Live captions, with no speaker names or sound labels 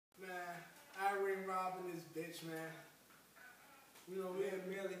bitch, man. You know, we in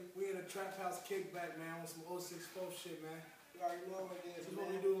Millie, we in a Traphouse kickback, man, on some 064 shit, man. You already know what it is, This is man.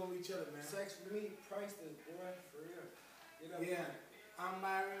 what we do with each other, man. Sex for me, priceless, boy, for real. Get up, Yeah, man. I'm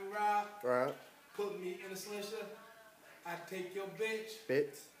Irene Rob. Right. Put me in a slisher. I take your bitch.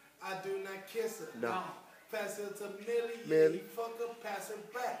 Bits. I do not kiss her. No. Pass her to Millie. Millie. Yeah, you fuck her, pass her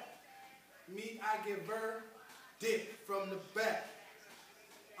back. Me, I give her dick from the back.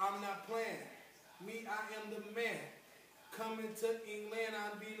 I'm not playing. Me, I am the man. Coming to England,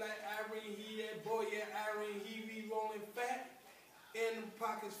 I be like Irene, he that boy, yeah, Irene, he be rolling fat. In the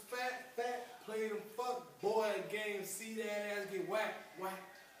pockets fat, fat, play the fuck boy game, see that ass get whacked, whacked.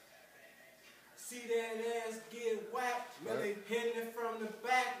 See that ass get whacked. Millie hitting it from the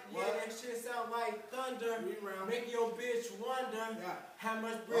back, yeah, What? that shit sound like thunder. Reround. Make your bitch wonder how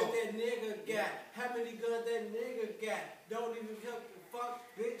much bread that nigga got, how many guns that nigga got. Don't even help the fuck,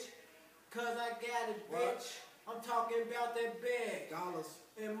 bitch, cause I got it, What? bitch. I'm talking about that bag. Dollars.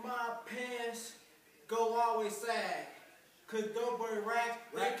 And my pants go always sag. Cause dope boy racks,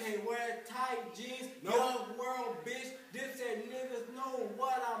 they can't wear tight jeans. Nope. Young world, bitch. This that niggas know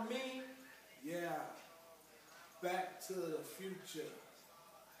what I mean. Yeah. Back to the future.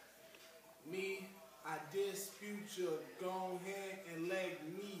 Me, I dispute you. Go ahead and leg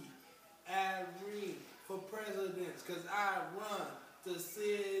me, Irene, for presidents, cause I run the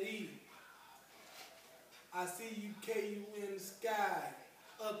city. I see you KU in the sky,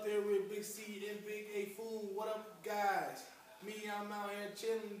 up there with Big C and Big A Fool. What up, guys? Me, I'm out here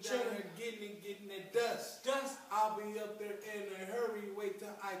chilling, down here getting that dust. Dust. I'll be up there in a hurry, wait till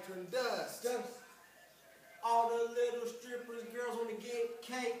I turn dust. Dust. All the little strippers, girls wanna get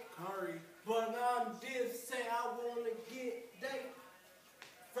cake. Hurry. But I'm just saying I wanna get date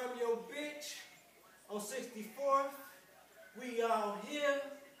from your bitch on 64th. We all here,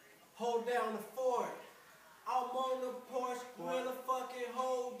 hold down the fort. I'm on the porch with a fucking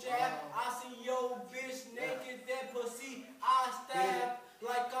whole jab. I see your bitch naked, that pussy I stab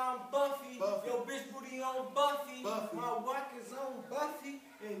like I'm Buffy. Your bitch booty on Buffy. My wife is on Buffy,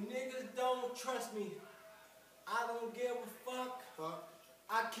 and niggas don't trust me. I don't give a fuck.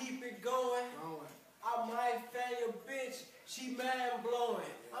 I keep it going. I might fan your bitch, she mind blowing.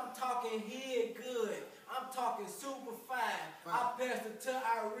 I'm talking head good, I'm talking super fine. I passed it to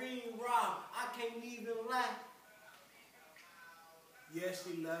Irene Rob, I can't even lie. Yeah,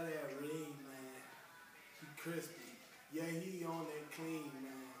 she love that ring, man. She crispy. Yeah, he on that clean,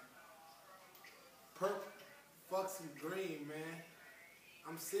 man. Perp, fuck some green, man.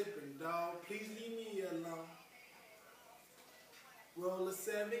 I'm sipping, dog. Please leave me alone. Roll a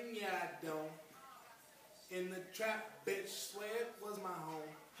 7, yeah, I don't. In the trap, bitch, swear it was my home.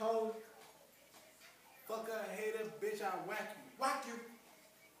 Home. Fuck a hater, bitch, I whack you. Whack you.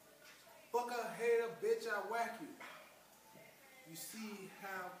 Fuck a hater, bitch, I whack you. You see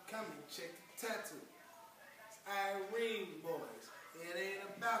how I'm coming, check the tattoo. It's Irene, boys. It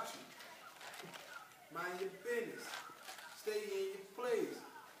ain't about you. Mind your business. Stay in your place.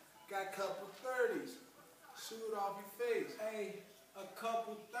 Got a couple 30s. Shoot off your face. Hey, a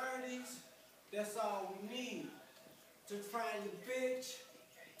couple 30s. That's all we need to find the bitch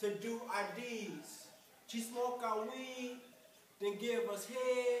to do our deeds. She smoke our weed, then give us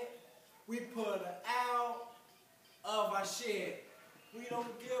head. We put her out of our shed. We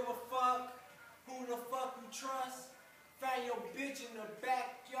don't give a fuck who the fuck we trust. Find your bitch in the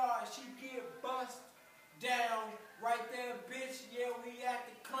backyard, she get bust down. Right there, bitch, yeah, we act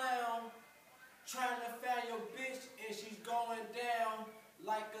the clown. Trying to find your bitch and she's going down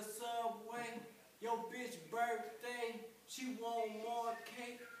like a subway. Your bitch birthday, she want more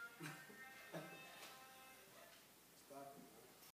cake.